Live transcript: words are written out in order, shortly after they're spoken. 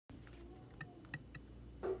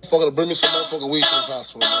motherfucker to bring me some motherfucking weed to the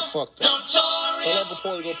hospital, man. Fuck that. Tell that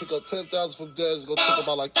reporter to go pick up 10,000 from Dez, go take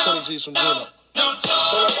about like 20 G's from Gino. Tell that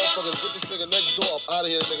motherfucker to get this nigga next door up out of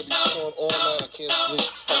here. This nigga be snoring all night. I can't sleep.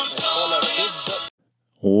 And all that big butt.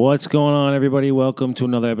 What's going on, everybody? Welcome to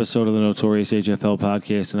another episode of the Notorious HFL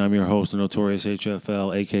podcast, and I'm your host, the Notorious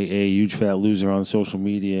HFL, a.k.a. Huge Fat Loser on social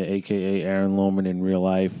media, a.k.a. Aaron Lohman in real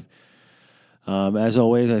life. As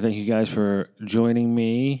always, I thank you guys for joining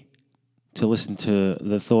me to listen to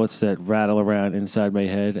the thoughts that rattle around inside my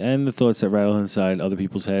head and the thoughts that rattle inside other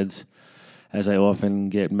people's heads, as I often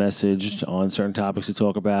get messaged on certain topics to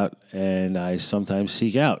talk about, and I sometimes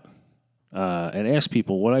seek out and ask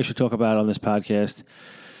people what I should talk about on this podcast,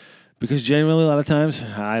 because generally a lot of times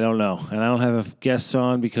I don't know, and I don't have guests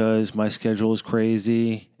on because my schedule is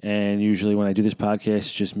crazy, and usually when I do this podcast,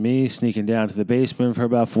 it's just me sneaking down to the basement for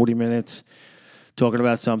about 40 minutes, talking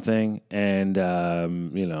about something, and,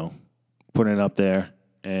 putting it up there,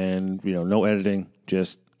 and, no editing,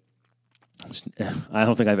 just I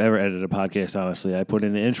don't think I've ever edited a podcast, honestly. I put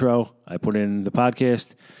in the intro, I put in the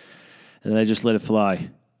podcast, and then I just let it fly.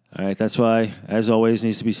 All right, that's why, as always,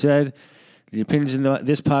 needs to be said, the opinions in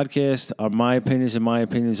this podcast are my opinions and my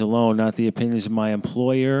opinions alone, not the opinions of my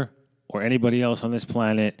employer or anybody else on this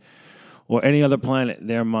planet or any other planet.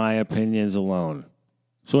 They're my opinions alone.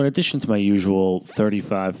 So in addition to my usual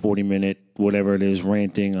 35, 40-minute, whatever it is,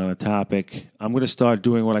 ranting on a topic, I'm going to start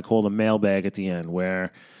doing what I call the mailbag at the end,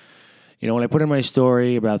 where, when I put in my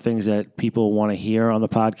story about things that people want to hear on the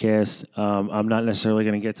podcast, I'm not necessarily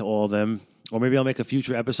going to get to all of them. Or maybe I'll make a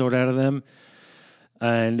future episode out of them.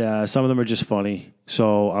 And some of them are just funny.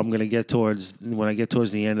 So I'm going to when I get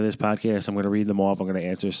towards the end of this podcast, I'm going to read them off. I'm going to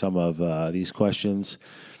answer some of these questions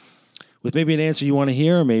with maybe an answer you want to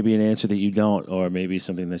hear, or maybe an answer that you don't, or maybe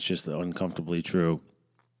something that's just uncomfortably true.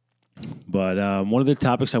 But one of the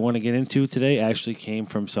topics I want to get into today actually came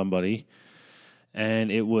from somebody,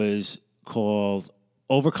 and it was called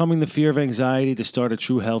Overcoming the Fear of Anxiety to Start a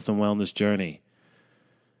True Health and Wellness Journey.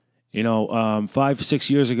 5-6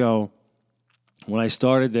 years ago, when I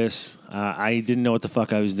started this, I didn't know what the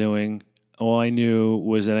fuck I was doing. All I knew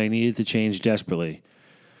was that I needed to change desperately.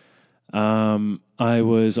 I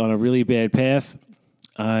was on a really bad path.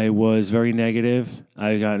 I was very negative.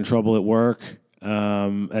 I got in trouble at work.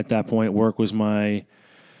 At that point, work was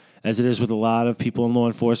as it is with a lot of people in law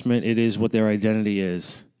enforcement, it is what their identity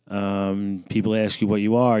is. People ask you what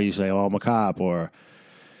you are. You say, oh, I'm a cop, or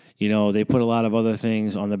they put a lot of other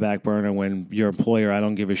things on the back burner when your employer, I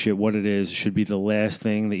don't give a shit what it is, should be the last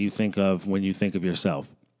thing that you think of when you think of yourself.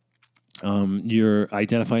 Your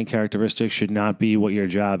identifying characteristics should not be what your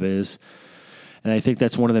job is. And I think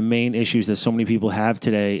that's one of the main issues that so many people have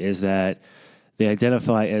today, is that they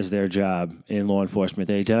identify as their job in law enforcement.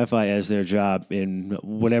 They identify as their job in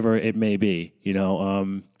whatever it may be.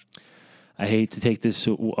 I hate to take this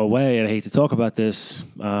away, and I hate to talk about this,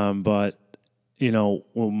 but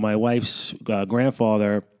my wife's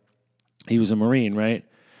grandfather, he was a Marine, right?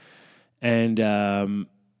 And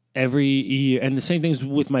every year, and the same thing's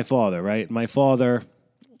with my father, right? My father,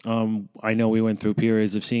 I know we went through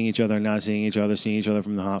periods of seeing each other and not seeing each other, seeing each other for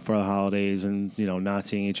the holidays, and not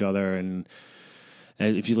seeing each other. And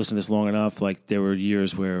if you listen to this long enough, like, there were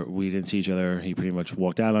years where we didn't see each other. He pretty much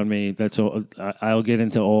walked out on me. That's all. I'll get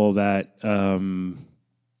into all that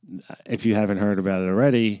if you haven't heard about it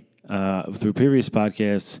already. Through previous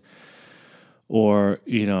podcasts, or,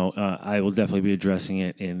 I will definitely be addressing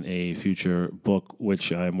it in a future book,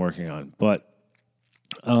 which I'm working on. But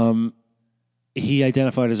he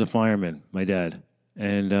identified as a fireman, my dad.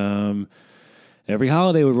 And every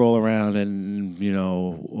holiday would roll around and,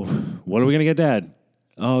 what are we going to get Dad?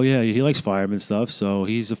 Oh, yeah, he likes fireman stuff, so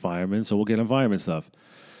he's a fireman, so we'll get him fireman stuff.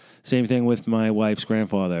 Same thing with my wife's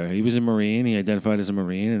grandfather. He was a Marine. He identified as a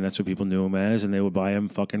Marine, and that's what people knew him as, and they would buy him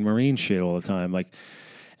fucking Marine shit all the time.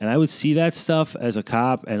 And I would see that stuff as a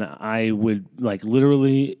cop, and I would,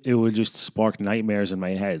 literally, it would just spark nightmares in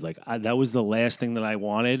my head. That was the last thing that I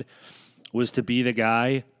wanted, was to be the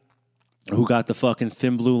guy who got the fucking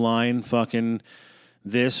thin blue line fucking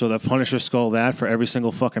this, or the Punisher skull that, for every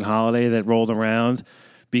single fucking holiday that rolled around,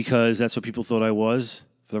 because that's what people thought I was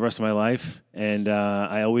for the rest of my life. And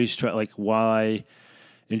I always try, while I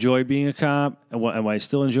enjoy being a cop, and I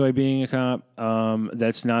still enjoy being a cop,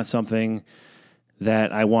 that's not something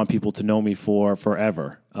that I want people to know me for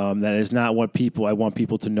forever. That is not what I want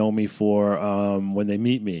people to know me for when they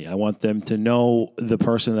meet me. I want them to know the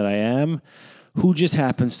person that I am, who just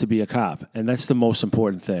happens to be a cop. And that's the most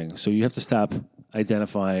important thing. So you have to stop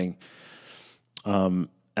identifying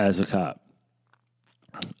as a cop.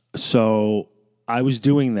 So I was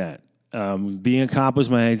doing that. Being a cop was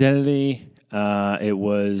my identity. It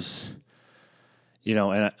was,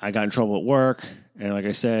 and I got in trouble at work. And like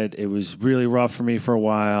I said, it was really rough for me for a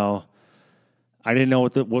while. I didn't know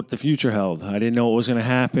what the future held. I didn't know what was going to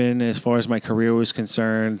happen as far as my career was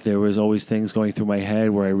concerned. There was always things going through my head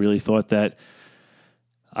where I really thought that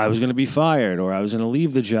I was going to be fired or I was going to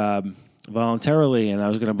leave the job voluntarily and I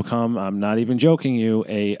was going to become, I'm not even joking you,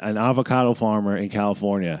 an avocado farmer in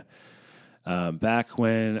California. Back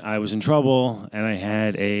when I was in trouble and I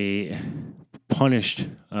had a punished,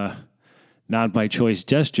 not by choice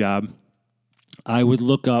desk job, I would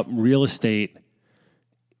look up real estate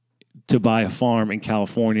to buy a farm in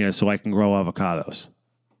California so I can grow avocados.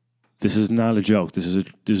 This is not a joke. This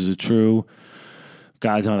is a true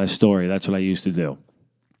God's honest story. That's what I used to do.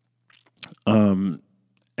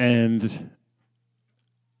 And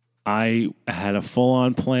I had a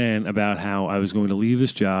full-on plan about how I was going to leave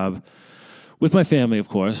this job with my family, of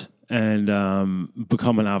course, and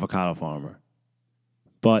become an avocado farmer.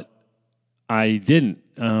 But I didn't.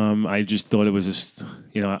 I just thought it was just,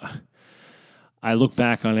 I look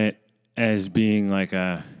back on it as being like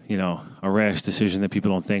a rash decision that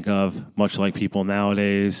people don't think of, much like people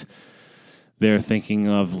nowadays. They're thinking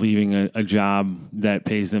of leaving a job that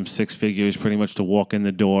pays them six figures pretty much to walk in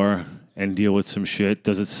the door and deal with some shit.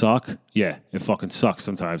 Does it suck? Yeah, it fucking sucks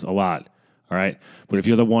sometimes, a lot, all right? But if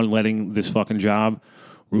you're the one letting this fucking job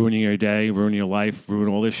ruining your day, ruining your life, ruin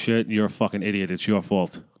all this shit, you're a fucking idiot. It's your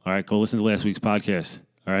fault, all right? Go listen to last week's podcast,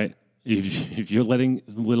 all right? If you're letting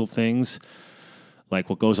little things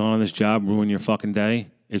like what goes on in this job ruin your fucking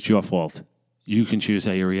day, it's your fault. You can choose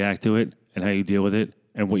how you react to it and how you deal with it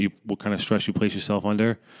and what kind of stress you place yourself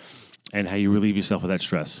under and how you relieve yourself of that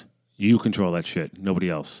stress. You control that shit, nobody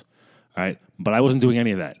else. All right? But I wasn't doing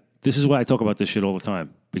any of that. This is why I talk about this shit all the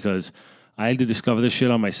time, because I had to discover this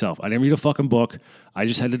shit on myself. I didn't read a fucking book. I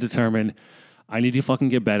just had to determine I need to fucking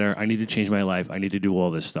get better. I need to change my life. I need to do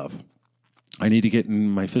all this stuff. I need to get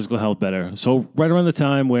my physical health better. So right around the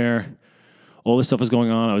time where all this stuff was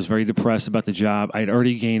going on, I was very depressed about the job. I had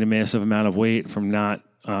already gained a massive amount of weight from not,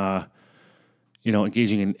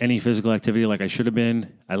 engaging in any physical activity like I should have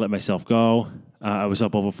been. I let myself go. I was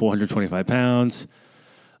up over 425 pounds.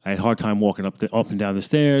 I had a hard time walking up and down the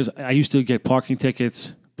stairs. I used to get parking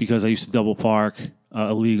tickets because I used to double park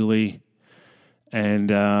illegally.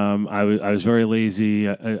 And I was very lazy.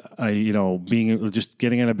 Just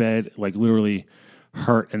getting out of bed, like literally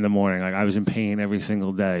hurt in the morning. Like I was in pain every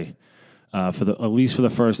single day. At least for the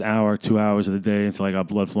first hour, 2 hours of the day until I got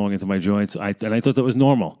blood flowing into my joints. I thought that was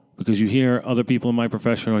normal because you hear other people in my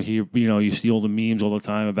profession or you see all the memes all the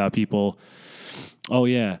time about people, oh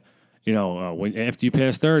yeah, when after you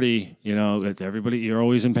pass 30, everybody, you're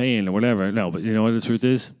always in pain or whatever. No, but you know what the truth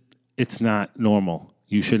is? It's not normal.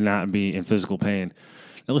 You should not be in physical pain.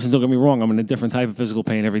 Now listen, don't get me wrong, I'm in a different type of physical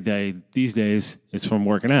pain every day. These days, it's from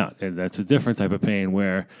working out. And that's a different type of pain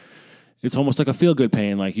where it's almost like a feel-good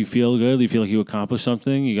pain. Like you feel good, you feel like you accomplished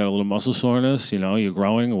something, you got a little muscle soreness, you're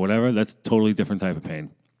growing or whatever. That's a totally different type of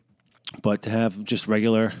pain. But to have just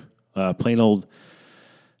regular, plain old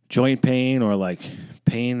joint pain or like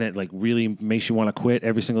pain that like really makes you want to quit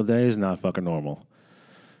every single day is not fucking normal.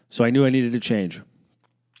 So I knew I needed to change.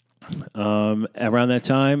 Around that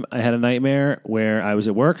time, I had a nightmare where I was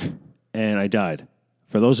at work and I died.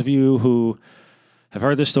 For those of you who have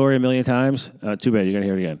heard this story a million times, too bad, you're going to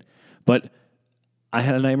hear it again. But I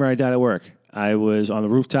had a nightmare I died at work. I was on the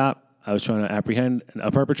rooftop. I was trying to apprehend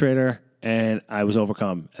a perpetrator, and I was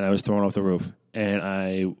overcome, and I was thrown off the roof. And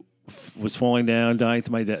I was falling down, dying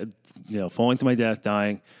to my death, falling to my death,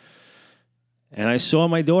 dying. And I saw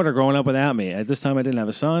my daughter growing up without me. At this time, I didn't have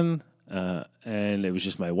a son, and it was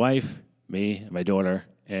just my wife, me, and my daughter.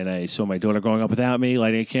 And I saw my daughter growing up without me,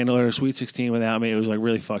 lighting a candle at her sweet 16 without me. It was like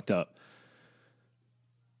really fucked up.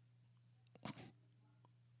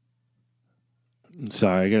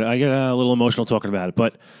 Sorry, I get a little emotional talking about it,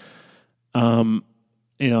 but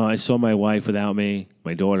I saw my wife without me,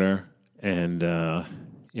 my daughter, and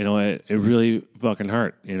it really fucking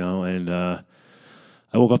hurt, and I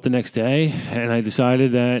woke up the next day and I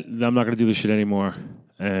decided that I'm not going to do this shit anymore,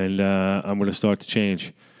 and I'm going to start to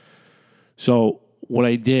change. So what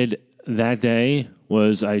I did that day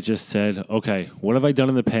was I just said, okay, what have I done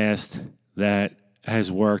in the past that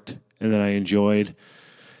has worked and that I enjoyed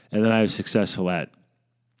and that I was successful at?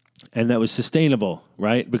 And that was sustainable,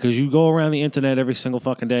 right? Because you go around the internet every single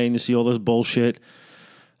fucking day and you see all this bullshit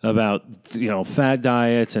about, fad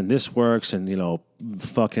diets and this works and,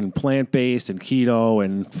 fucking plant-based and keto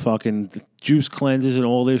and fucking juice cleanses and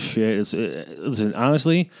all this shit. Listen,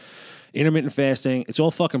 honestly, intermittent fasting, it's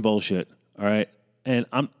all fucking bullshit, all right? And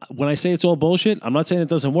when I say it's all bullshit, I'm not saying it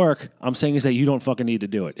doesn't work. I'm saying is that you don't fucking need to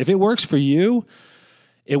do it. If it works for you,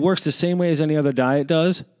 it works the same way as any other diet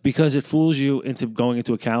does because it fools you into going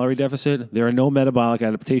into a calorie deficit. There are no metabolic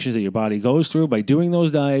adaptations that your body goes through by doing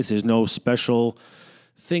those diets. There's no special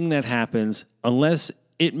thing that happens unless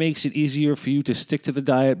it makes it easier for you to stick to the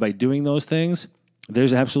diet by doing those things.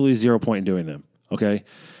 There's absolutely 0 point in doing them, okay?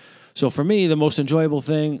 So for me, the most enjoyable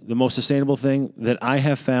thing, the most sustainable thing that I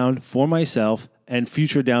have found for myself and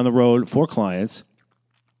future down the road for clients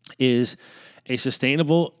is a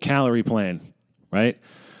sustainable calorie plan, right?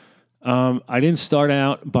 I didn't start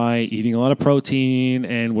out by eating a lot of protein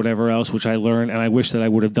and whatever else, which I learned, and I wish that I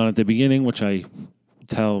would have done at the beginning, which I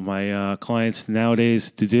tell my clients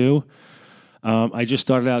nowadays to do. I just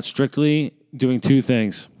started out strictly doing two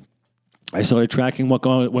things. I started tracking what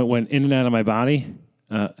went in and out of my body,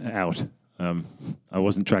 out. I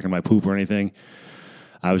wasn't tracking my poop or anything.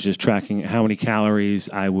 I was just tracking how many calories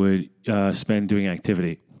I would spend doing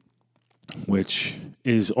activity, which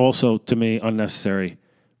is also, to me, unnecessary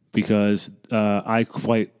because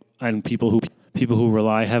people who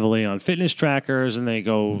rely heavily on fitness trackers and they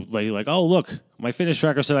go like, oh, look, my fitness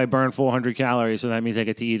tracker said I burned 400 calories, so that means I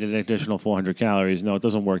get to eat an additional 400 calories. No, it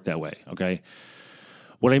doesn't work that way, okay?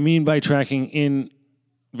 What I mean by tracking in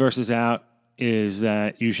versus out is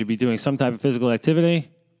that you should be doing some type of physical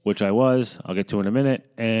activity, which I was. I'll get to in a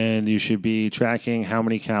minute. And you should be tracking how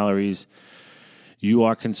many calories you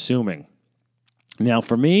are consuming. Now,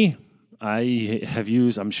 for me, I have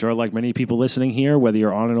used, I'm sure like many people listening here, whether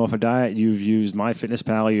you're on and off a diet, you've used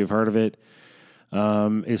MyFitnessPal, you've heard of it.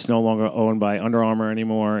 It's no longer owned by Under Armour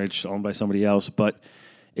anymore. It's owned by somebody else, but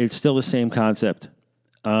it's still the same concept.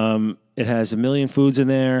 It has 1 million foods in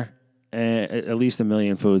there, at least 1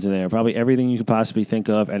 million foods in there, probably everything you could possibly think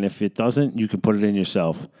of. And if it doesn't, you can put it in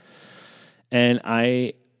yourself. And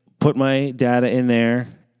I put my data in there,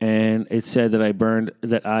 and it said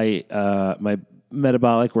that my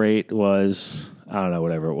metabolic rate was, I don't know,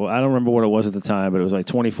 whatever. Well, I don't remember what it was at the time, but it was like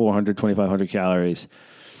 2,400, 2,500 calories.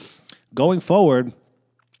 Going forward,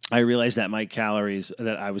 I realized that my calories,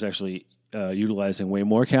 that I was actually utilizing way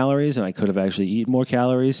more calories, and I could have actually eaten more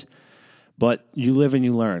calories. But you live and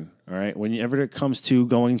you learn, all right? Whenever it comes to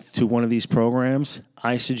going to one of these programs,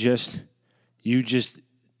 I suggest you just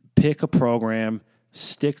pick a program,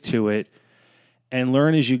 stick to it, and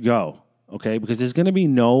learn as you go, okay? Because there's going to be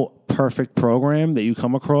no perfect program that you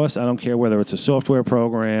come across. I don't care whether it's a software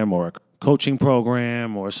program or a coaching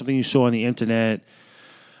program or something you saw on the internet.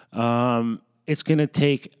 It's going to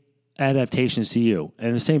take adaptations to you.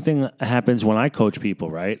 And the same thing happens when I coach people,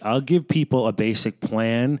 right? I'll give people a basic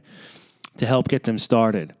plan to help get them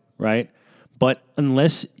started, right? But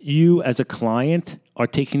unless you as a client are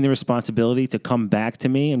taking the responsibility to come back to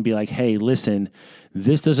me and be like, hey, listen,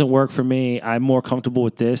 this doesn't work for me. I'm more comfortable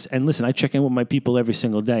with this. And listen, I check in with my people every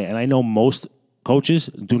single day. And I know most coaches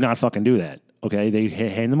do not fucking do that, okay? They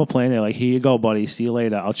hand them a plan. They're like, here you go, buddy. See you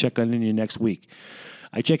later. I'll check in you next week.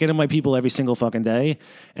 I check in with my people every single fucking day.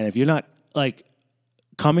 And if you're not like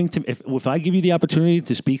coming to, if I give you the opportunity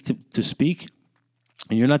to speak,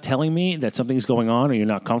 and you're not telling me that something's going on, or you're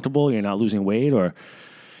not comfortable, you're not losing weight, or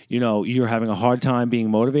you're having a hard time being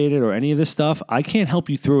motivated, or any of this stuff, I can't help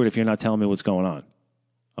you through it if you're not telling me what's going on.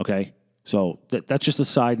 Okay, so that's just a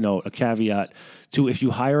side note, a caveat to if you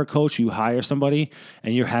hire a coach, you hire somebody,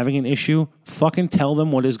 and you're having an issue, fucking tell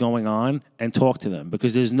them what is going on and talk to them,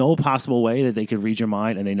 because there's no possible way that they could read your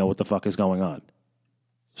mind and they know what the fuck is going on.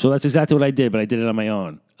 So that's exactly what I did, but I did it on my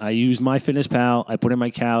own. I used MyFitnessPal. I put in my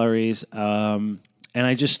calories. And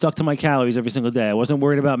I just stuck to my calories every single day. I wasn't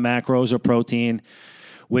worried about macros or protein,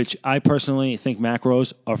 which I personally think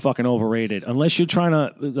macros are fucking overrated. Unless you're trying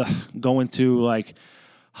to go into like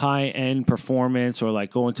high-end performance or like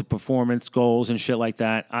go into performance goals and shit like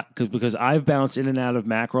that. Because I've bounced in and out of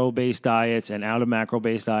macro-based diets and out of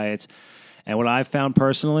macro-based diets. And what I've found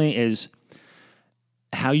personally is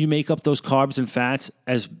how you make up those carbs and fats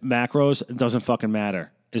as macros doesn't fucking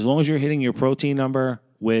matter. As long as you're hitting your protein number,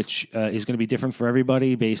 which is going to be different for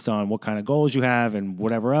everybody based on what kind of goals you have and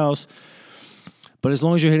whatever else. But as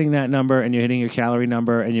long as you're hitting that number and you're hitting your calorie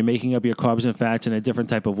number and you're making up your carbs and fats in a different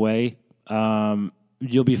type of way,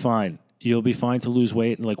 you'll be fine. You'll be fine to lose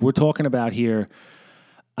weight. And like we're talking about here,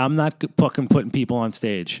 I'm not fucking putting people on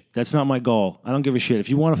stage. That's not my goal. I don't give a shit. If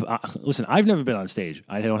you want to, listen, I've never been on stage.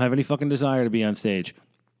 I don't have any fucking desire to be on stage.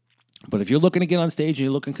 But if you're looking to get on stage and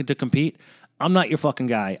you're looking to compete, I'm not your fucking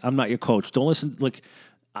guy. I'm not your coach. Don't listen,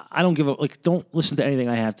 I don't give a, don't listen to anything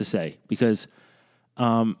I have to say, because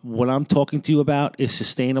what I'm talking to you about is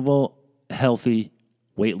sustainable, healthy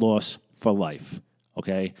weight loss for life,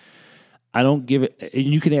 okay? I don't give it.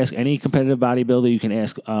 And you can ask any competitive bodybuilder. You can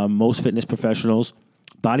ask most fitness professionals.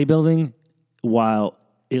 Bodybuilding, while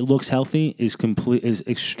it looks healthy, is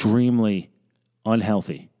extremely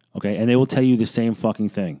unhealthy. Okay, and they will tell you the same fucking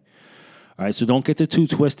thing. All right, so don't get too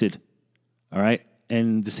twisted. All right,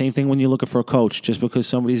 and the same thing when you're looking for a coach. Just because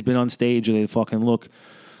somebody's been on stage or they fucking look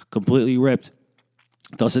completely ripped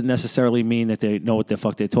doesn't necessarily mean that they know what the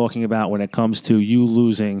fuck they're talking about when it comes to you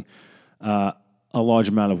losing a large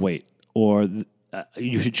amount of weight. Or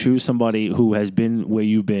you should choose somebody who has been where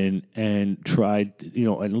you've been and tried,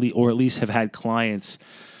 or at least have had clients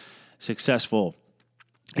successful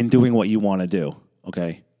in doing what you want to do,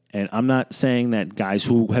 okay? And I'm not saying that guys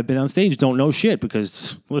who have been on stage don't know shit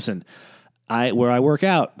because, listen, where I work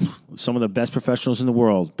out, some of the best professionals in the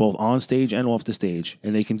world, both on stage and off the stage,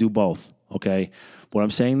 and they can do both, okay? What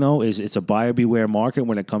I'm saying, though, is it's a buyer beware market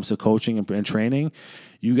when it comes to coaching and training.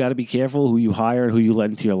 You got to be careful who you hire and who you let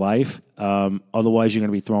into your life. Otherwise, you're going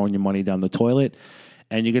to be throwing your money down the toilet,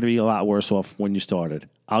 and you're going to be a lot worse off when you started.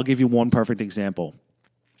 I'll give you one perfect example.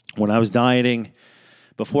 When I was dieting,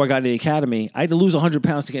 before I got into the academy, I had to lose 100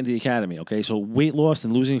 pounds to get into the academy, okay? So weight loss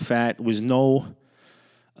and losing fat was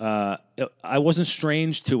I wasn't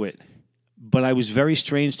strange to it, but I was very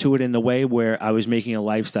strange to it in the way where I was making a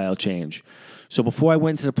lifestyle change. So before I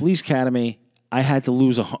went to the police academy, I had to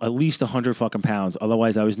lose at least 100 fucking pounds.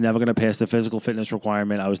 Otherwise, I was never going to pass the physical fitness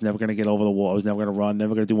requirement. I was never going to get over the wall. I was never going to run,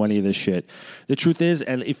 never going to do any of this shit. The truth is,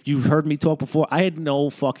 and if you've heard me talk before, I had no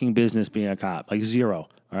fucking business being a cop, like zero.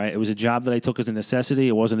 All right, it was a job that I took as a necessity.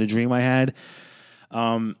 It wasn't a dream I had.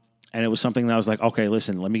 And it was something that I was like, okay,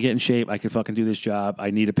 listen, let me get in shape. I can fucking do this job.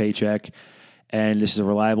 I need a paycheck. And this is a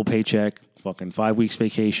reliable paycheck. Fucking 5 weeks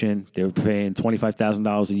vacation. They were paying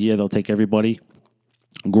 $25,000 a year. They'll take everybody.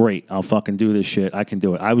 Great. I'll fucking do this shit. I can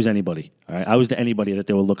do it. I was anybody. All right. I was the anybody that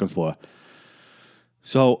they were looking for.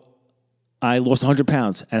 So I lost 100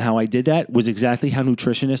 pounds. And how I did that was exactly how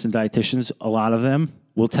nutritionists and dietitians, a lot of them,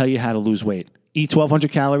 will tell you how to lose weight. Eat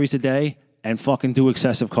 1,200 calories a day and fucking do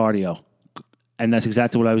excessive cardio. And that's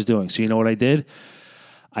exactly what I was doing. So you know what I did?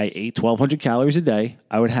 I ate 1,200 calories a day.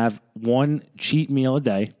 I would have one cheat meal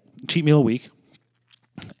a week.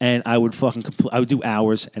 And I would I would do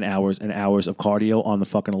hours and hours and hours of cardio on the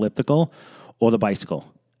fucking elliptical or the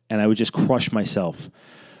bicycle. And I would just crush myself.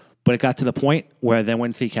 But it got to the point where I then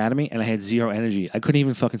went to the academy and I had zero energy. I couldn't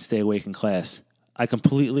even fucking stay awake in class. I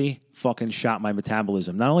completely fucking shot my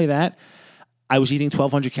metabolism. Not only that, I was eating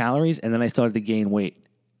 1,200 calories and then I started to gain weight.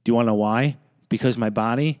 Do you want to know why? Because my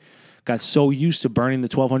body got so used to burning the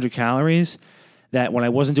 1,200 calories that when I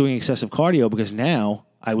wasn't doing excessive cardio, because now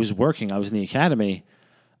I was working, I was in the academy,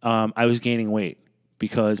 I was gaining weight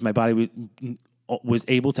because my body was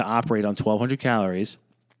able to operate on 1,200 calories,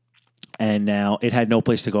 and now it had no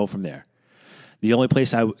place to go from there. The only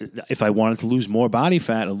place if I wanted to lose more body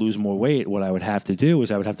fat and lose more weight, what I would have to do is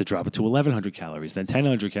I would have to drop it to 1,100 calories, then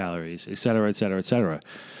 1,000 calories, et cetera, et cetera, et cetera.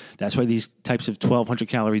 That's why these types of 1,200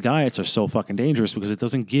 calorie diets are so fucking dangerous because it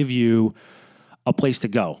doesn't give you a place to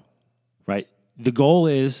go, right? The goal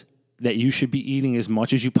is that you should be eating as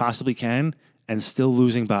much as you possibly can and still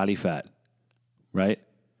losing body fat, right?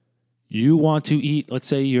 You want to eat, let's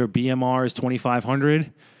say your BMR is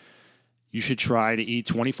 2,500, you should try to eat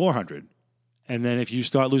 2,400. And then if you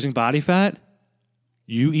start losing body fat,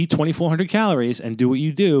 you eat 2,400 calories and do what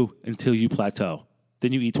you do until you plateau.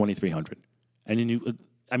 Then you eat 2,300. And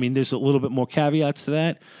then there's a little bit more caveats to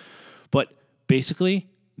that. But basically,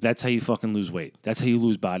 that's how you fucking lose weight. That's how you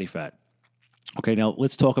lose body fat. Okay, now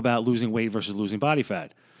let's talk about losing weight versus losing body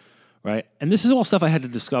fat, right? And this is all stuff I had to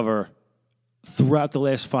discover throughout the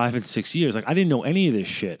last 5 and 6 years. Like, I didn't know any of this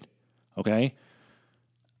shit, okay?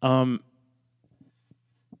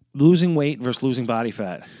 Losing weight versus losing body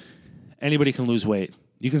fat. Anybody can lose weight.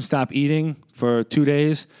 You can stop eating for 2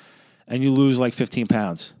 days and you lose like 15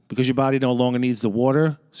 pounds because your body no longer needs the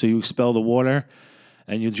water, so you expel the water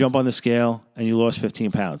and you jump on the scale and you lost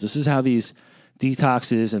 15 pounds. This is how these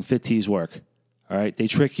detoxes and fit teas work. All right, they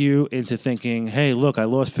trick you into thinking, hey, look, I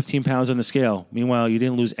lost 15 pounds on the scale. Meanwhile, you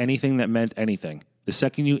didn't lose anything that meant anything. The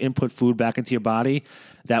second you input food back into your body,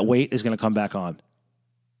 that weight is going to come back on.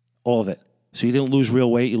 All of it. So you didn't lose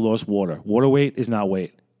real weight, you lost water. Water weight is not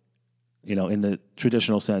weight, in the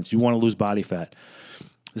traditional sense. You want to lose body fat.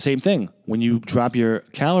 The same thing. When you drop your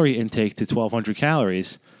calorie intake to 1,200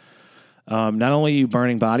 calories, not only are you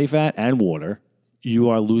burning body fat and water, you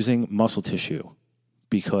are losing muscle tissue.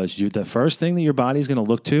 Because the first thing that your body is going to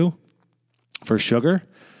look to for sugar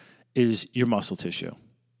is your muscle tissue.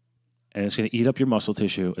 And it's going to eat up your muscle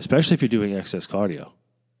tissue, especially if you're doing excess cardio. All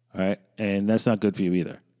right? And that's not good for you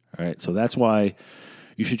either. All right? So that's why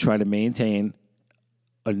you should try to maintain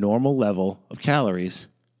a normal level of calories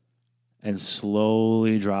and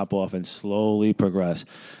slowly drop off and slowly progress.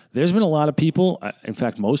 There's been a lot of people, in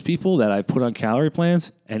fact, most people that I've put on calorie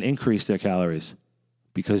plans and increased their calories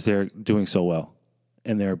because they're doing so well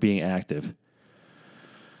and they're being active.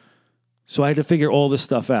 So I had to figure all this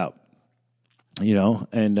stuff out,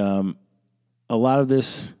 and a lot of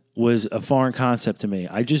this was a foreign concept to me.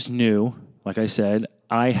 I just knew, like I said,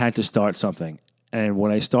 I had to start something. And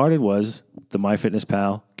what I started was the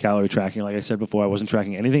MyFitnessPal calorie tracking. Like I said before, I wasn't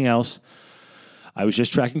tracking anything else. I was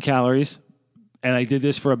just tracking calories. And I did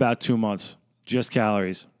this for about 2 months, just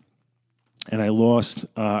calories. And I lost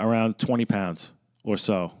around 20 pounds or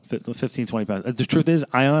so, 15, 20 pounds. The truth is,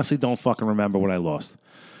 I honestly don't fucking remember what I lost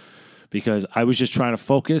because I was just trying to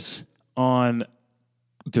focus on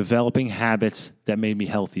developing habits that made me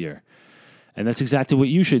healthier. And that's exactly what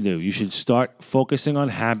you should do. You should start focusing on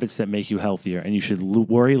habits that make you healthier, and you should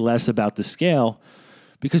worry less about the scale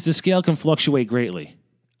because the scale can fluctuate greatly.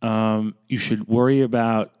 You should worry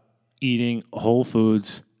about eating whole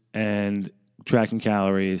foods and tracking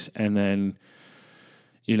calories, and then,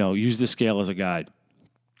 use the scale as a guide.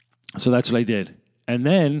 So that's what I did. And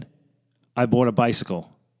then I bought a bicycle.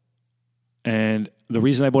 And the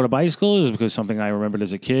reason I bought a bicycle is because something I remembered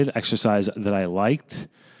as a kid, exercise that I liked,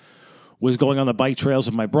 was going on the bike trails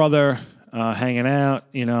with my brother, hanging out.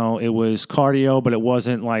 It was cardio, but it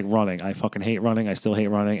wasn't like running. I fucking hate running. I still hate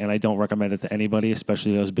running, and I don't recommend it to anybody,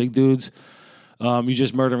 especially those big dudes. You're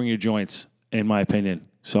just murdering your joints, in my opinion.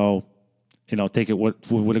 So, take it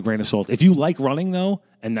with a grain of salt. If you like running, though,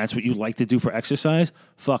 and that's what you like to do for exercise,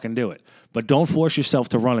 fucking do it. But don't force yourself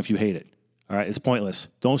to run if you hate it. All right? It's pointless.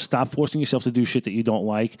 Don't stop forcing yourself to do shit that you don't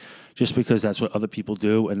like just because that's what other people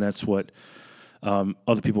do and that's what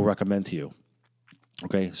other people recommend to you.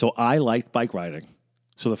 Okay? So I liked bike riding.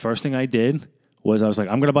 So the first thing I did was I was like,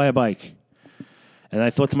 I'm going to buy a bike. And I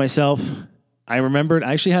thought to myself, I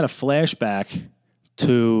actually had a flashback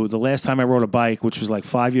to the last time I rode a bike, which was like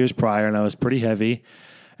 5 years prior, and I was pretty heavy.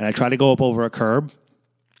 And I tried to go up over a curb,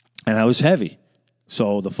 and I was heavy.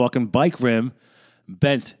 So the fucking bike rim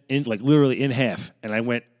bent in, like literally in half, and I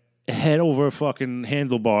went head over fucking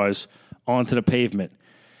handlebars onto the pavement.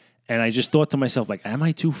 And I just thought to myself, like, am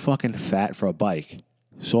I too fucking fat for a bike?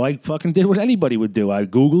 So I fucking did what anybody would do. I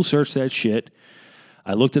Google searched that shit.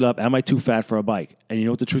 I looked it up. Am I too fat for a bike? And you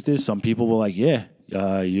know what the truth is? Some people were like, yeah,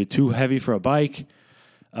 you're too heavy for a bike.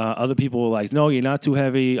 Other people were like, no, you're not too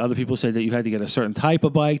heavy. Other people said that you had to get a certain type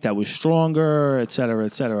of bike that was stronger, et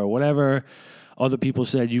cetera, whatever. Other people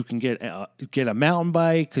said you can get a mountain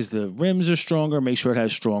bike because the rims are stronger. Make sure it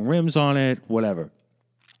has strong rims on it, whatever.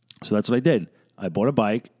 So that's what I did. I bought a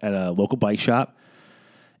bike at a local bike shop.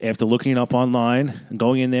 After looking it up online and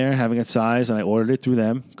going in there, having it sized, and I ordered it through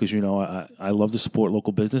them because, I love to support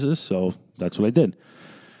local businesses, so that's what I did.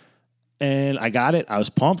 And I got it. I was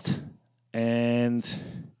pumped, and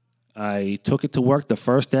I took it to work the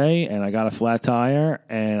first day, and I got a flat tire,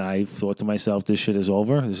 and I thought to myself, this shit is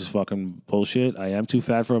over. This is fucking bullshit. I am too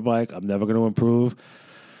fat for a bike. I'm never going to improve.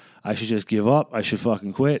 I should just give up. I should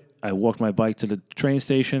fucking quit. I walked my bike to the train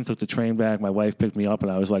station, took the train back. My wife picked me up,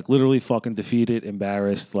 and I was like literally fucking defeated,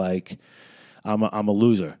 embarrassed, like I'm a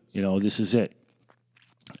loser. This is it.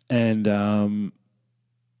 And I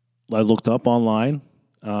looked up online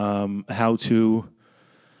how to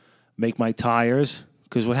make my tires,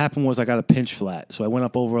 because what happened was I got a pinch flat. So I went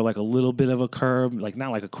up over like a little bit of a curb, like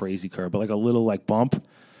not like a crazy curb, but like a little like bump.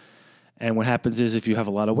 And what happens is if you have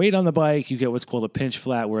a lot of weight on the bike, you get what's called a pinch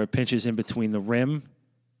flat, where it pinches in between the rim,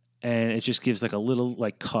 and it just gives like a little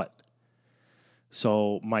like cut.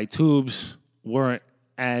 So my tubes weren't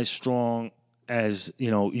as strong as,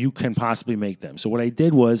 you can possibly make them. So what I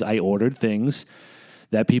did was I ordered things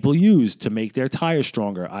that people use to make their tires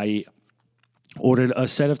stronger. I ordered a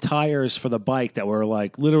set of tires for the bike that were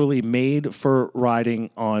like literally made for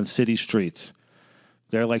riding on city streets.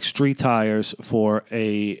 They're like street tires for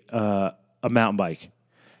a mountain bike.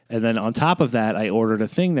 And then on top of that, I ordered a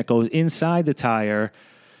thing that goes inside the tire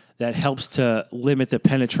that helps to limit the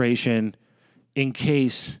penetration in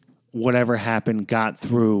case whatever happened got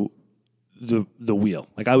through the wheel.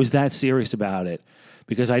 Like, I was that serious about it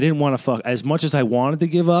because I didn't want to as much as I wanted to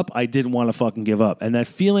give up, I didn't want to fucking give up. And that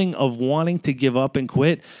feeling of wanting to give up and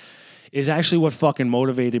quit is actually what fucking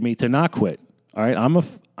motivated me to not quit. All right?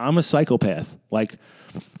 I'm a psychopath. Like,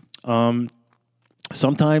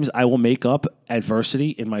 sometimes I will make up adversity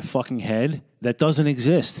in my fucking head that doesn't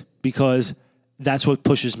exist because that's what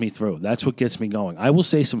pushes me through. That's what gets me going. I will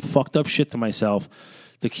say some fucked up shit to myself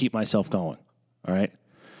to keep myself going. All right?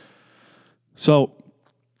 So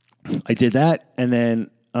I did that, and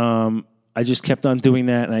then I just kept on doing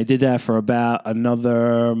that, and I did that for about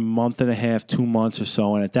another month and a half, 2 months or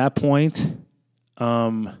so. And at that point,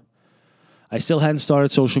 I still hadn't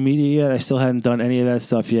started social media yet. I still hadn't done any of that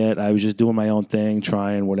stuff yet. I was just doing my own thing,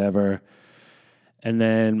 trying whatever. And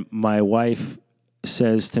then my wife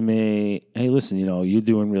says to me, hey, listen, you're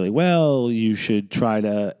doing really well. You should try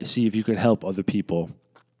to see if you could help other people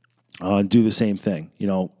do the same thing,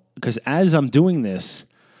 because as I'm doing this,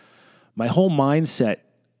 my whole mindset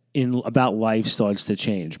about life starts to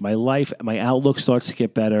change. My outlook starts to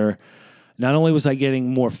get better. Not only was I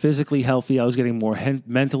getting more physically healthy, I was getting more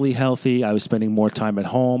mentally healthy. I was spending more time at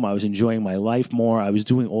home. I was enjoying my life more. I was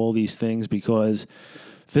doing all these things because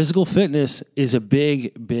physical fitness is a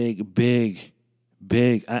big,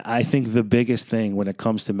 I think the biggest thing when it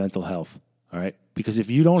comes to mental health, all right? Because if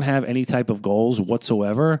you don't have any type of goals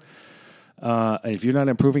whatsoever, if you're not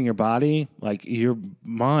improving your body, like your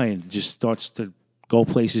mind just starts to go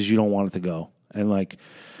places you don't want it to go. And like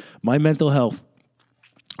my mental health,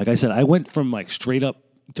 like I said, I went from like straight up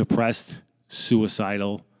depressed,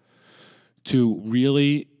 suicidal, to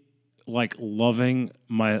really like loving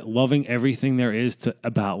everything there is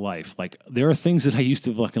about life. Like there are things that I used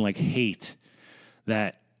to fucking like hate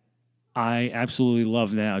that I absolutely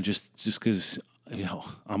love now just because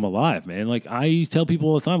I'm alive, man. Like I tell people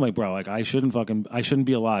all the time, like, bro, like I shouldn't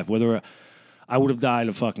be alive. Whether I would have died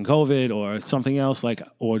of fucking COVID or something else, like,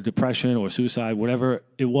 or depression or suicide, whatever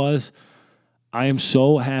it was, I am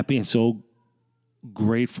so happy and so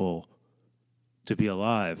grateful to be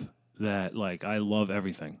alive that like I love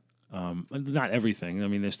everything. Not everything. I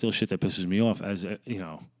mean, there's still shit that pisses me off as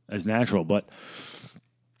natural, but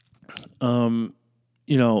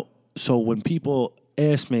so when people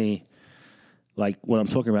ask me, like what I'm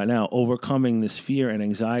talking about now, overcoming this fear and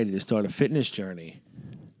anxiety to start a fitness journey,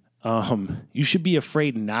 you should be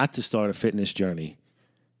afraid not to start a fitness journey.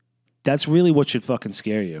 That's really what should fucking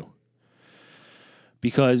scare you.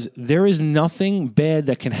 Because there is nothing bad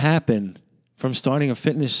that can happen from starting a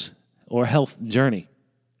fitness or health journey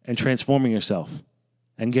and transforming yourself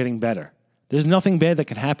and getting better. There's nothing bad that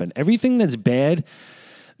can happen. Everything that's bad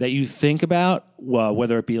that you think about, well,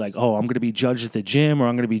 whether it be like, oh, I'm going to be judged at the gym or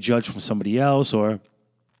I'm going to be judged from somebody else or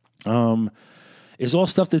is all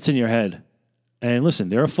stuff that's in your head. And listen,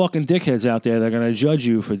 there are fucking dickheads out there that are going to judge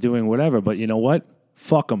you for doing whatever, but you know what?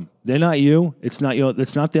 Fuck them. They're not you. It's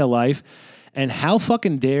not their life. And how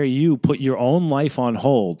fucking dare you put your own life on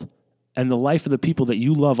hold and the life of the people that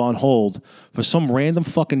you love on hold for some random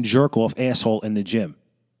fucking jerk-off asshole in the gym?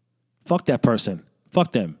 Fuck that person.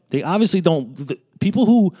 Fuck them. They obviously don't. People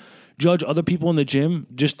who judge other people in the gym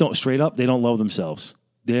just don't, straight up, they don't love themselves.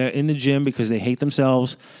 They're in the gym because they hate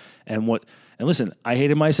themselves. And listen, I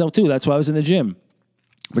hated myself too. That's why I was in the gym.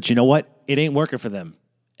 But you know what? It ain't working for them.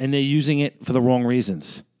 And they're using it for the wrong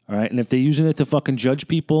reasons. All right? And if they're using it to fucking judge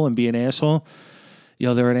people and be an asshole,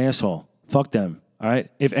 they're an asshole. Fuck them. All right?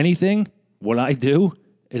 If anything, what I do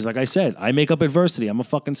is, like I said, I make up adversity. I'm a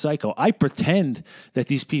fucking psycho. I pretend that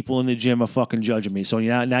these people in the gym are fucking judging me. So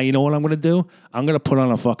now you know what I'm going to do? I'm going to put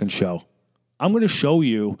on a fucking show. I'm going to show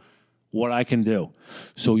you what I can do.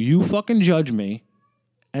 So you fucking judge me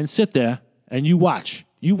and sit there and you watch.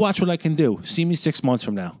 You watch what I can do. See me 6 months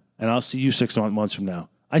from now, and I'll see you 6 months from now.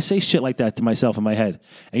 I say shit like that to myself in my head,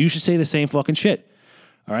 and you should say the same fucking shit,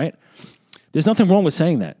 all right? There's nothing wrong with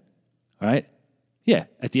saying that, all right? Yeah,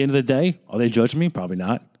 at the end of the day, are they judging me? Probably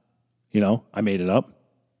not. I made it up.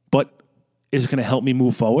 But is it going to help me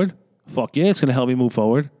move forward? Fuck yeah, it's going to help me move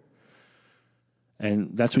forward.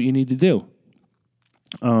 And that's what you need to do.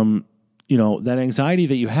 That anxiety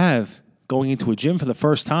that you have going into a gym for the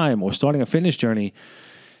first time or starting a fitness journey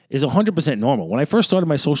is 100% normal. When I first started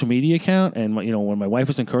my social media account and when my wife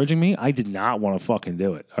was encouraging me, I did not want to fucking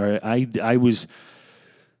do it. All right?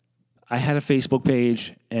 I had a Facebook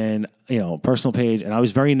page and, personal page, and I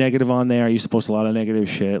was very negative on there. I used to post a lot of negative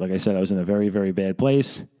shit. Like I said, I was in a very, very bad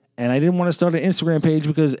place. And I didn't want to start an Instagram page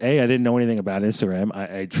because, A, I didn't know anything about Instagram.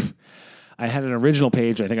 I had an original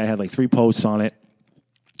page. I think I had like 3 posts on it.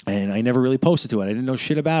 And I never really posted to it. I didn't know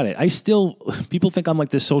shit about it. People think I'm like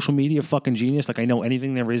this social media fucking genius. Like I know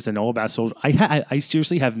anything there is to know about social. I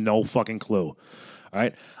seriously have no fucking clue. All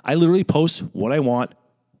right. I literally post what I want,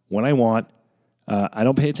 when I want. I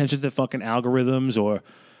don't pay attention to fucking algorithms or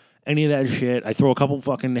any of that shit. I throw a couple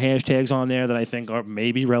fucking hashtags on there that I think are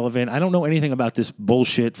maybe relevant. I don't know anything about this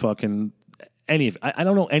bullshit fucking I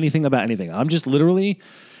don't know anything about anything. I'm just literally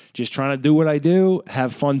just trying to do what I do,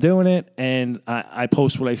 have fun doing it, and I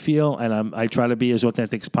post what I feel, and I try to be as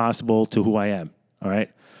authentic as possible to who I am, all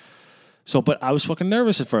right? So, but I was fucking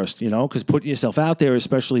nervous at first, because putting yourself out there,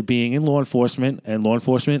 especially being in law enforcement,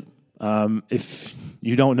 if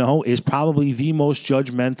you don't know, is probably the most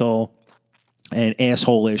judgmental and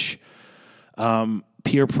asshole-ish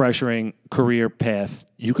peer pressuring career path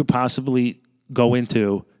you could possibly go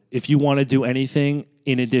into if you want to do anything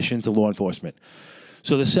in addition to law enforcement.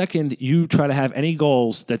 So the second you try to have any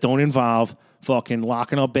goals that don't involve fucking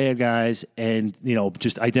locking up bad guys and, you know,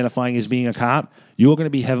 just identifying as being a cop, you're going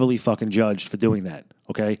to be heavily fucking judged for doing that,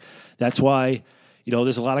 okay? That's why, you know,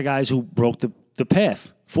 there's a lot of guys who broke the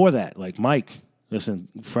path for that, like Mike. Listen,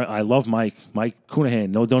 I love Mike. Mike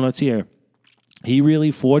Cunahan, no donuts here. He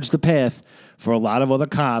really forged the path for a lot of other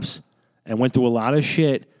cops and went through a lot of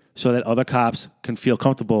shit so that other cops can feel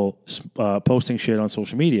comfortable posting shit on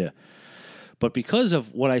social media. But because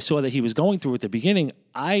of what I saw that he was going through at the beginning,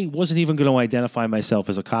 I wasn't even going to identify myself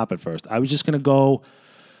as a cop at first. I was just going to go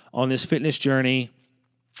on this fitness journey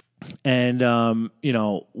and, you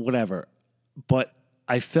know, whatever. But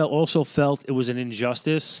I also felt it was an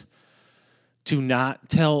injustice to not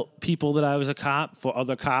tell people that I was a cop for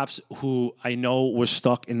other cops who I know were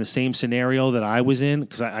stuck in the same scenario that I was in,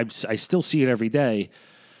 because I still see it every day,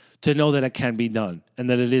 to know that it can be done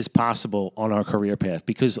and that it is possible on our career path.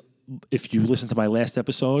 Because if you listen to my last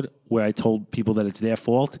episode where I told people that it's their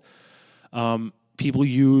fault, people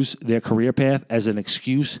use their career path as an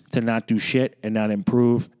excuse to not do shit and not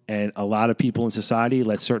improve. And a lot of people in society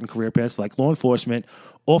let certain career paths, like law enforcement,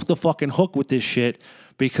 off the fucking hook with this shit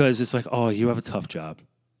because it's like, oh, you have a tough job.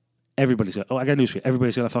 I got news for you.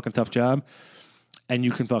 Everybody's got a fucking tough job, and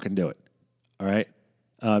you can fucking do it. All right?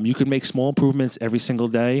 You can make small improvements every single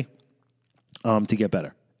day to get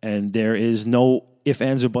better. And there is no ifs,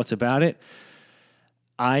 ands, or buts about it.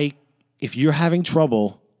 If you're having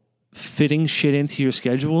trouble fitting shit into your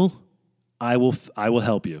schedule, I will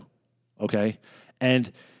help you. Okay?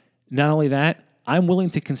 And not only that, I'm willing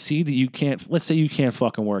to concede that you can't, let's say you can't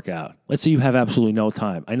fucking work out. Let's say you have absolutely no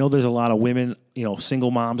time. I know there's a lot of women, you know, single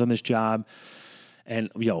moms on this job, and,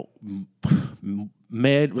 yo,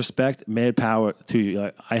 mad respect, mad power to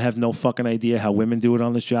you. I have no fucking idea how women do it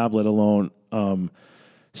on this job, let alone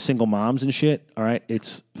single moms and shit. All right?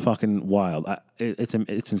 It's fucking wild. It's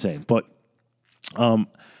insane. But I'm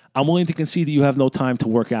willing to concede that you have no time to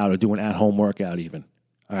work out or do an at-home workout even.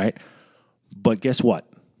 All right? But guess what?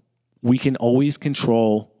 We can always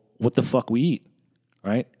control what the fuck we eat,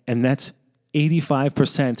 right? And that's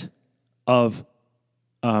 85% of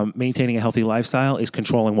maintaining a healthy lifestyle is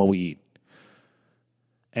controlling what we eat.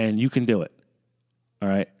 And you can do it, all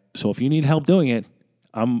right? So if you need help doing it,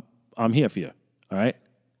 I'm here for you, all right?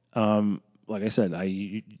 Like I said,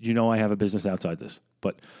 you know I have a business outside this,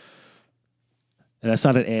 but and that's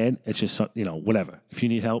not an ad. It's just, you know, whatever. If you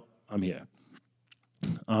need help, I'm here.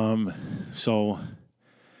 So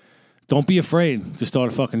don't be afraid to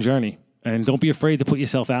start a fucking journey, and don't be afraid to put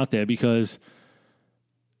yourself out there, because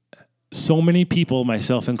so many people,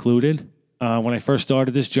 myself included, when I first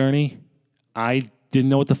started this journey, I didn't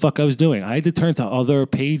know what the fuck I was doing. I had to turn to other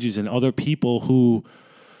pages and other people who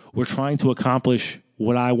were trying to accomplish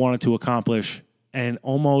what I wanted to accomplish and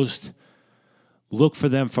almost look for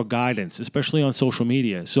them for guidance, especially on social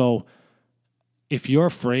media. So if you're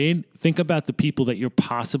afraid, think about the people that you're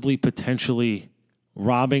possibly potentially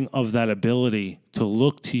robbing of that ability to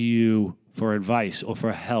look to you for advice or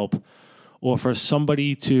for help or for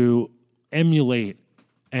somebody to emulate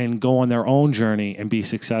and go on their own journey and be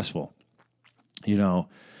successful. You know,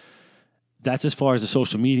 that's as far as the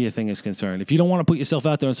social media thing is concerned. If you don't want to put yourself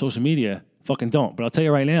out there on social media, fucking don't. But I'll tell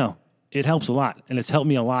you right now, it helps a lot. And it's helped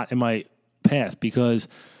me a lot in my path, because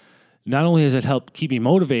not only has it helped keep me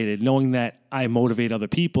motivated, knowing that I motivate other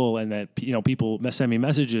people and that, you know, people send me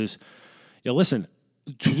messages. You know, listen,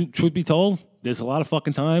 truth be told, there's a lot of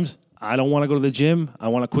fucking times I don't want to go to the gym. I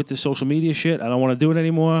want to quit this social media shit. I don't want to do it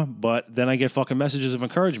anymore. But then I get fucking messages of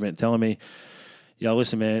encouragement telling me, yo,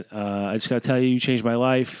 listen, man, I just got to tell you, you changed my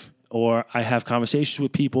life. Or I have conversations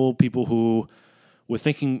with people who were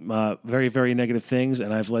thinking very, very negative things,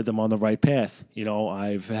 and I've led them on the right path. You know,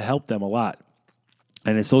 I've helped them a lot.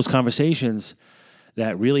 And it's those conversations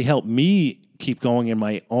that really help me keep going in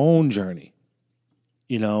my own journey.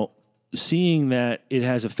 You know, seeing that it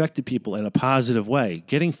has affected people in a positive way,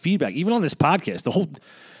 getting feedback, even on this podcast.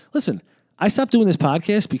 Listen, I stopped doing this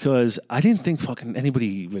podcast because I didn't think fucking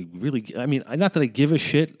anybody really, I mean, not that I give a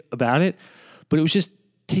shit about it, but it was just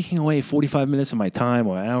taking away 45 minutes of my time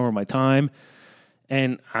or an hour of my time.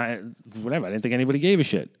 And I didn't think anybody gave a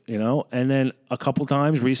shit, you know? And then a couple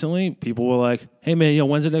times recently, people were like, hey man,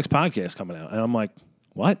 when's the next podcast coming out? And I'm like,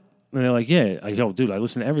 what? And they're like, yeah. Dude, I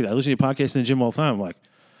listen to everything. I listen to your podcast in the gym all the time. I'm like,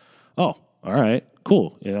 oh, all right,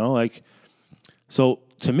 cool. You know, like, so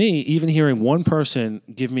to me, even hearing one person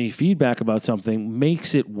give me feedback about something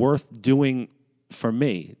makes it worth doing for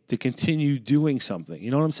me to continue doing something.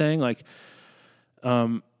 You know what I'm saying? Like,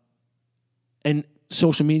 and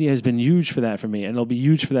social media has been huge for that for me, and it'll be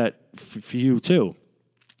huge for that for you too.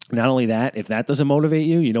 Not only that, if that doesn't motivate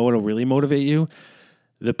you, you know what'll really motivate you?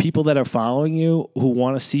 The people that are following you who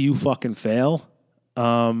want to see you fucking fail.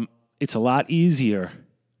 It's a lot easier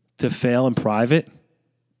to fail in private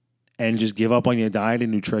and just give up on your diet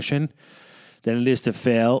and nutrition than it is to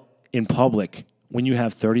fail in public when you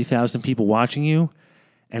have 30,000 people watching you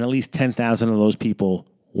and at least 10,000 of those people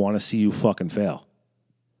want to see you fucking fail.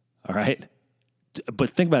 All right? But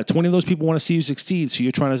think about it. 20 of those people want to see you succeed, so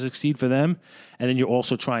you're trying to succeed for them, and then you're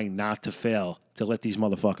also trying not to fail to let these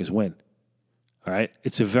motherfuckers win. All right?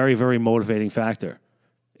 It's a very, very motivating factor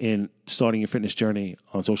in starting your fitness journey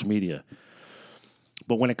on social media.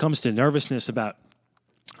 But when it comes to nervousness about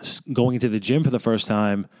going into the gym for the first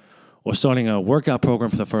time or starting a workout program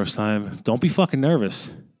for the first time, don't be fucking nervous.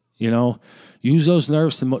 You know, use those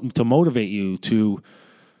nerves to motivate you, to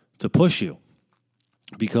push you,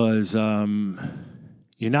 because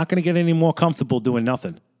you're not going to get any more comfortable doing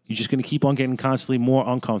nothing. You're just going to keep on getting constantly more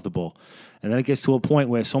uncomfortable. And then it gets to a point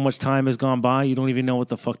where so much time has gone by, you don't even know what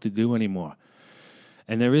the fuck to do anymore.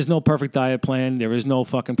 And there is no perfect diet plan. There is no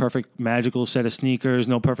fucking perfect magical set of sneakers,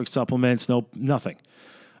 no perfect supplements, nothing.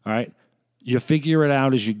 All right? You figure it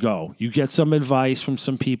out as you go. You get some advice from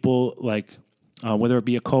some people, like whether it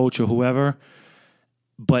be a coach or whoever.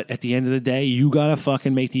 But at the end of the day, you got to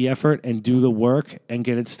fucking make the effort and do the work and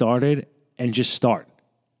get it started and just start.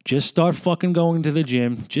 Just start fucking going to the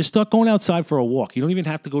gym. Just start going outside for a walk. You don't even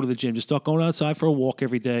have to go to the gym. Just start going outside for a walk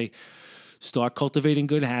every day. Start cultivating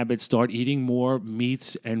good habits. Start eating more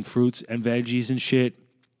meats and fruits and veggies and shit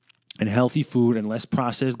and healthy food and less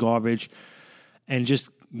processed garbage. And just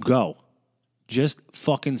go. Just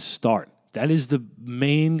fucking start. That is the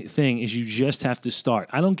main thing, is you just have to start.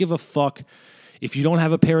 I don't give a fuck if you don't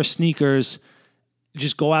have a pair of sneakers.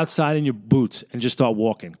 Just go outside in your boots and just start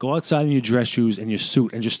walking. Go outside in your dress shoes and your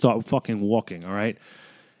suit and just start fucking walking, all right?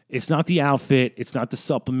 It's not the outfit. It's not the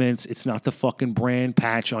supplements. It's not the fucking brand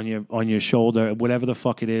patch on your shoulder, whatever the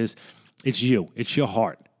fuck it is. It's you. It's your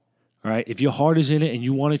heart, all right? If your heart is in it and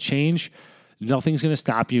you want to change, nothing's going to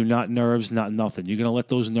stop you, not nerves, not nothing. You're going to let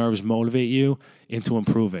those nerves motivate you into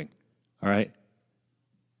improving, all right?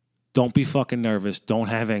 Don't be fucking nervous. Don't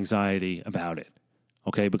have anxiety about it.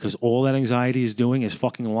 Okay, because all that anxiety is doing is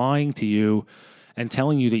fucking lying to you and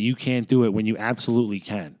telling you that you can't do it when you absolutely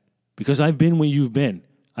can. Because I've been where you've been.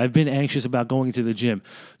 I've been anxious about going to the gym.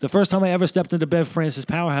 The first time I ever stepped into Bev Francis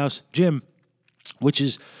Powerhouse Gym, which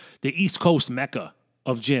is the East Coast mecca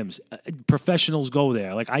of gyms, professionals go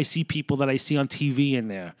there. Like, I see people that I see on TV in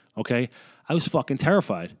there, okay? I was fucking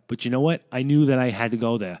terrified. But you know what? I knew that I had to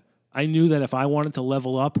go there. I knew that if I wanted to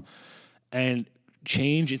level up and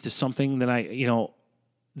change into something that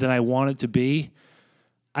that I wanted to be,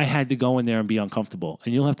 I had to go in there and be uncomfortable.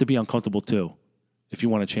 And you'll have to be uncomfortable too if you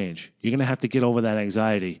want to change. You're going to have to get over that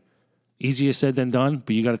anxiety. Easier said than done,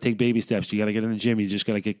 but you got to take baby steps. You got to get in the gym. You just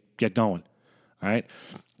got to get going. All right?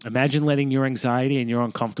 Imagine letting your anxiety and your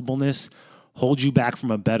uncomfortableness hold you back from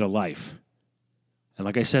a better life. And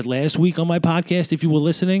like I said last week on my podcast, if you were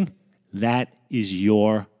listening, that is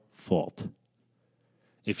your fault.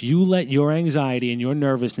 If you let your anxiety and your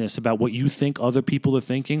nervousness about what you think other people are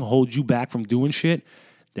thinking hold you back from doing shit,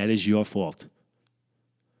 that is your fault.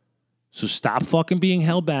 So stop fucking being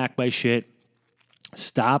held back by shit.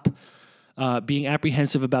 Stop being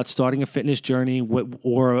apprehensive about starting a fitness journey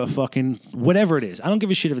or a fucking whatever it is. I don't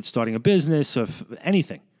give a shit if it's starting a business or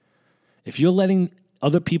anything. If you're letting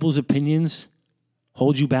other people's opinions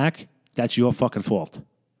hold you back, that's your fucking fault.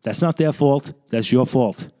 That's not their fault. That's your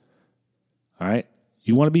fault. All right?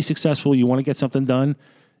 You want to be successful, you want to get something done,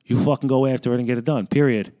 you fucking go after it and get it done,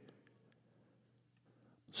 period.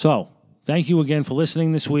 So, thank you again for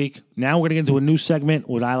listening this week. Now we're going to get into a new segment,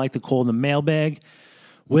 what I like to call the mailbag,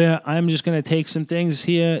 where I'm just going to take some things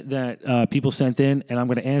here that people sent in, and I'm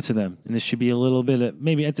going to answer them. And this should be a little bit of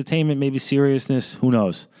maybe entertainment, maybe seriousness, who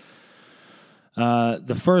knows.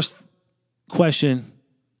 The first question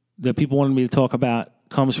that people wanted me to talk about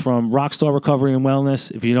comes from Rockstar Recovery and Wellness.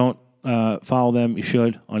 If you don't follow them, you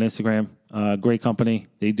should, on Instagram. Great company.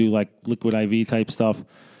 They do like liquid IV type stuff.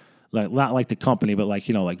 Like, not like the company, but like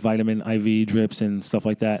vitamin IV drips and stuff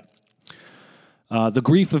like that. The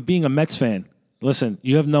grief of being a Mets fan. Listen,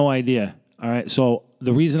 you have no idea. All right. So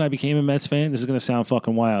the reason I became a Mets fan, this is going to sound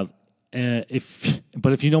fucking wild. But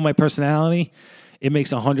if you know my personality, it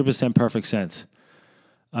makes 100% perfect sense.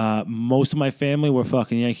 Most of my family were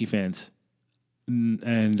fucking Yankee fans.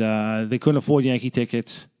 And they couldn't afford Yankee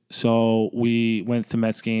tickets. So we went to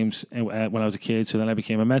Mets games when I was a kid. So then I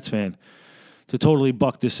became a Mets fan. to totally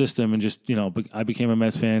buck the system and just, I became a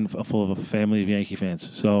Mets fan full of a family of Yankee fans.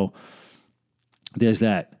 So there's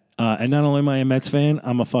that. And not only am I a Mets fan,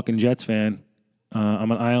 I'm a fucking Jets fan.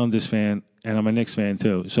 I'm an Islanders fan, and I'm a Knicks fan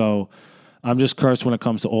too. So I'm just cursed when it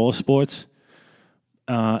comes to all sports.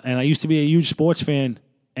 And I used to be a huge sports fan,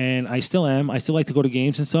 and I still am. I still like to go to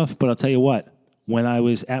games and stuff, but I'll tell you what, when I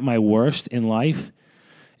was at my worst in life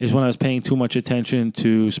is when I was paying too much attention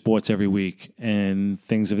to sports every week and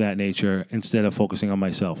things of that nature instead of focusing on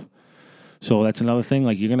myself. So that's another thing.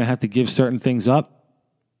 Like, you're going to have to give certain things up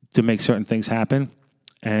to make certain things happen.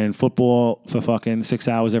 And football for fucking 6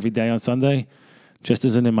 hours every day on Sunday just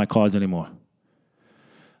isn't in my cards anymore.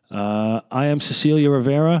 I am Cecilia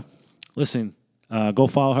Rivera. Listen, go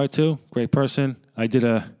follow her too. Great person. I did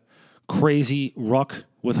a crazy ruck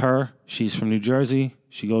with her. She's from New Jersey.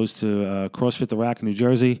 She goes to CrossFit The Rack in New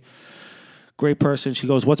Jersey. Great person. She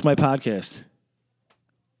goes, "What's my podcast?"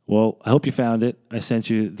 Well, I hope you found it. I sent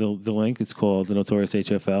you the link. It's called The Notorious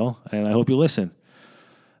HFL, and I hope you listen.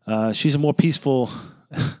 She's a more peaceful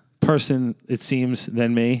person, it seems,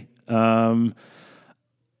 than me.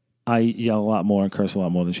 I yell a lot more and curse a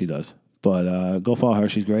lot more than she does. But go follow her.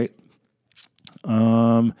 She's great.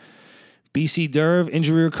 BC Derv,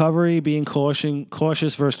 injury recovery, being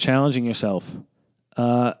cautious versus challenging yourself.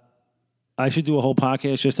 I should do a whole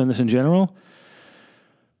podcast just on this in general.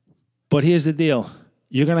 But here's the deal.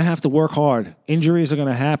 You're going to have to work hard. Injuries are going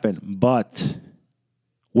to happen, but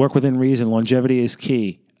work within reason. Longevity is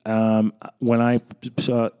key. When I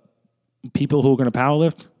saw people who are going to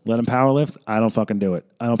powerlift, let them powerlift. I don't fucking do it.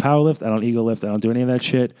 I don't powerlift. I don't ego lift. I don't do any of that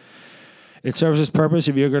shit. It serves its purpose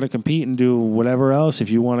if you're going to compete and do whatever else, if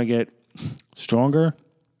you want to get stronger.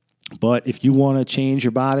 But if you want to change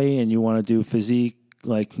your body and you want to do physique,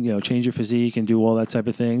 change your physique and do all that type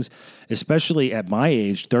of things, especially at my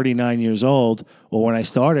age, 39 years old, or when I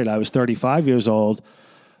started, I was 35 years old,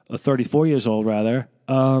 or 34 years old rather.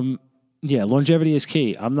 Longevity is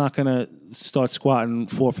key. I'm not going to start squatting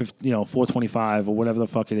 425 or whatever the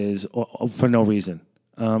fuck it is or for no reason.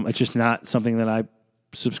 It's just not something that I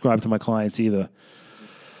subscribe to my clients either.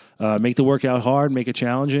 Make the workout hard, make it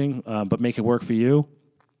challenging, but make it work for you.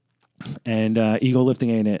 And ego lifting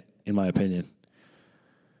ain't it, in my opinion.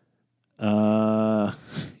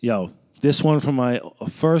 This one from my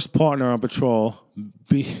first partner on patrol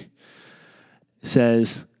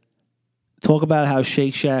says, talk about how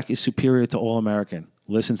Shake Shack is superior to All American.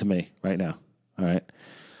 Listen to me right now. All right.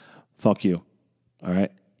 Fuck you. All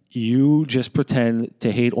right. You just pretend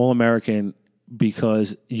to hate All American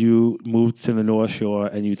because you moved to the North Shore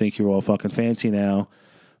and you think you're all fucking fancy now.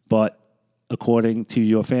 But according to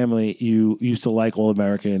your family, you used to like All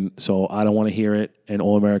American, so I don't want to hear it. And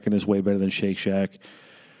All American is way better than Shake Shack.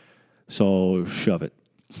 So shove it.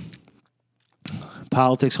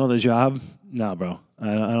 Politics on the job? Nah, bro.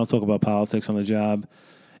 I don't talk about politics on the job.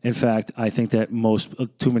 In fact, I think that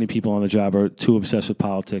too many people on the job are too obsessed with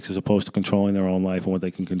politics as opposed to controlling their own life and what they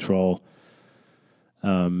can control.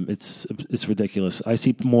 It's ridiculous. I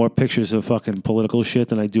see more pictures of fucking political shit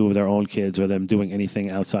than I do of their own kids or them doing anything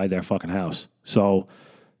outside their fucking house. So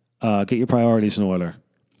get your priorities in order.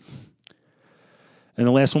 And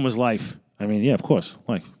the last one was life. I mean, yeah, of course.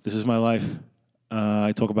 Like, this is my life.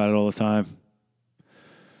 I talk about it all the time.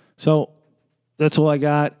 So that's all I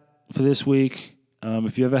got for this week.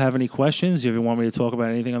 If you ever have any questions, if you ever want me to talk about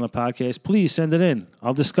anything on the podcast, please send it in.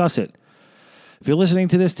 I'll discuss it. If you're listening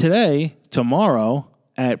to this tomorrow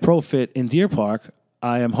at Profit in Deer Park,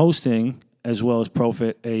 I am hosting, as well as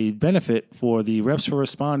Profit, a benefit for the Reps for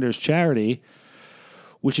Responders charity,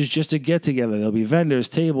 which is just a get-together. There'll be vendors,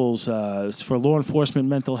 tables, it's for law enforcement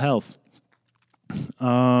mental health.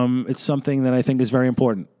 It's something that I think is very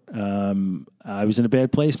important. I was in a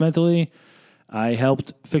bad place mentally. I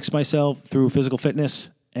helped fix myself through physical fitness,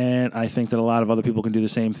 and I think that a lot of other people can do the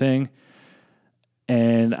same thing.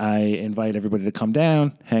 And I invite everybody to come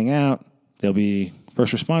down, hang out. There'll be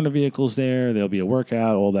first responder vehicles there. There'll be a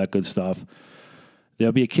workout, all that good stuff.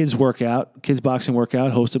 There'll be a kids boxing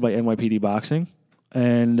workout hosted by NYPD Boxing.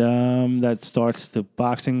 And the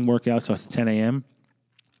boxing workout starts at 10 a.m.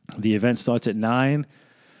 The event starts at 9.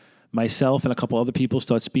 Myself and a couple other people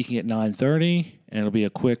start speaking at 9:30, and it'll be a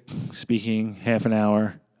quick speaking, half an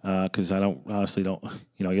hour, because I don't,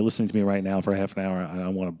 you're listening to me right now for half an hour. I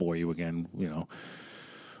don't want to bore you again,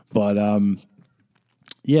 But,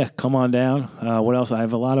 come on down. What else? I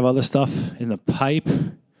have a lot of other stuff in the pipe.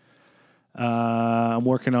 I'm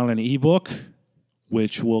working on an ebook,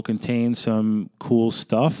 which will contain some cool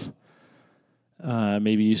stuff.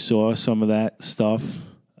 Maybe you saw some of that stuff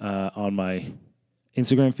on my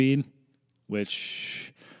Instagram feed,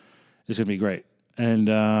 which is going to be great. And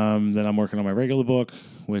then I'm working on my regular book,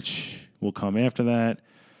 which will come after that.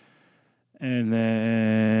 And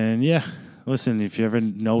then, yeah, listen, if you ever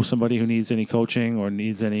know somebody who needs any coaching or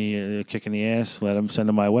needs any kick in the ass, send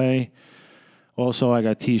them my way. Also, I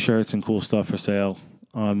got T-shirts and cool stuff for sale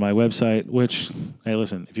on my website, which, hey,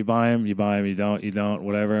 listen, if you buy them, you buy them. You don't,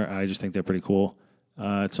 whatever. I just think they're pretty cool.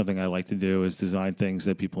 It's something I like to do is design things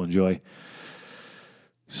that people enjoy.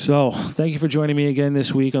 So, thank you for joining me again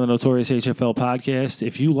this week on the Notorious HFL podcast.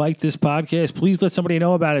 If you like this podcast, please let somebody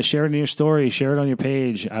know about it. Share it in your story. Share it on your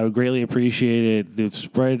page. I would greatly appreciate it. The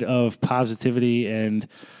spread of positivity and,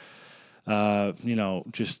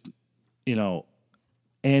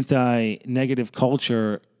 anti-negative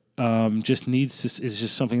culture is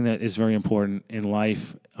just something that is very important in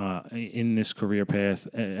life, in this career path,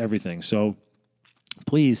 everything. So,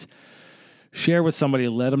 please share with somebody.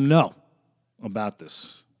 Let them know about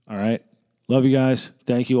this. All right. Love you guys.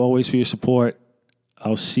 Thank you always for your support.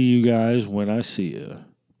 I'll see you guys when I see you.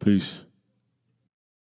 Peace.